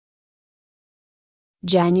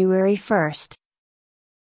January 1st.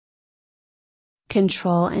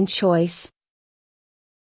 Control and choice.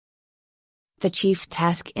 The chief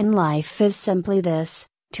task in life is simply this: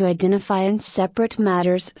 to identify and separate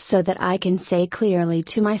matters so that I can say clearly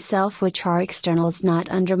to myself which are externals not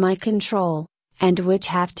under my control, and which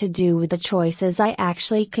have to do with the choices I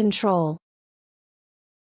actually control.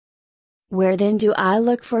 Where then do I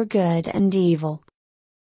look for good and evil?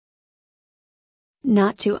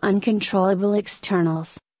 Not to uncontrollable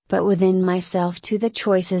externals, but within myself to the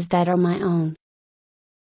choices that are my own.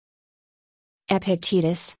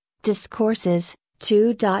 EPICTETUS, Discourses,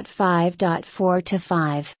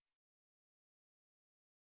 2.5.4-5.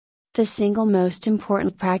 The single most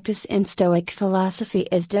important practice in Stoic philosophy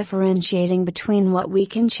is differentiating between what we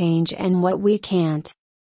can change and what we can't.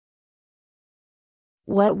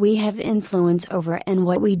 What we have influence over and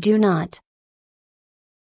what we do not.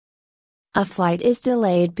 A flight is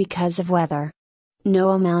delayed because of weather.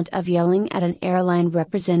 No amount of yelling at an airline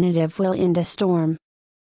representative will end a storm.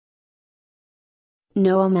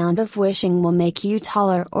 No amount of wishing will make you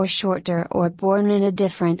taller or shorter or born in a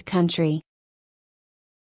different country.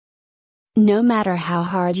 No matter how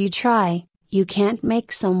hard you try, you can't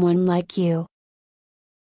make someone like you.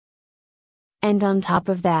 And on top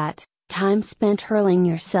of that, time spent hurling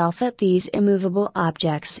yourself at these immovable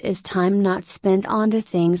objects is time not spent on the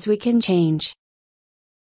things we can change.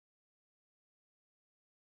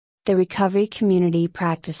 The recovery community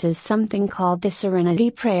practices something called the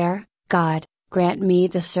serenity prayer: God, grant me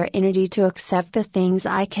the serenity to accept the things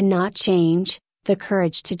I cannot change, the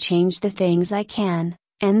courage to change the things I can,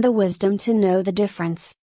 and the wisdom to know the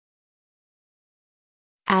difference.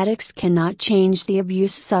 Addicts cannot change the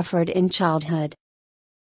abuse suffered in childhood.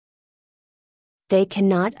 They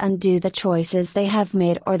cannot undo the choices they have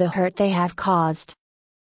made or the hurt they have caused.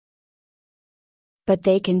 But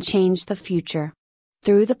they can change the future,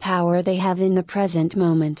 through the power they have in the present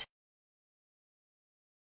moment.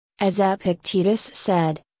 As Epictetus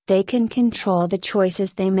said, they can control the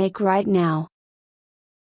choices they make right now.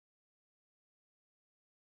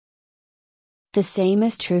 The same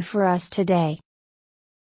is true for us today.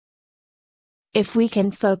 If we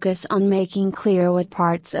can focus on making clear what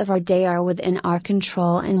parts of our day are within our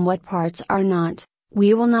control and what parts are not,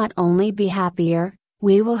 we will not only be happier,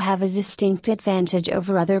 we will have a distinct advantage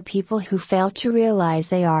over other people who fail to realize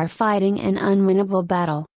they are fighting an unwinnable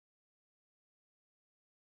battle.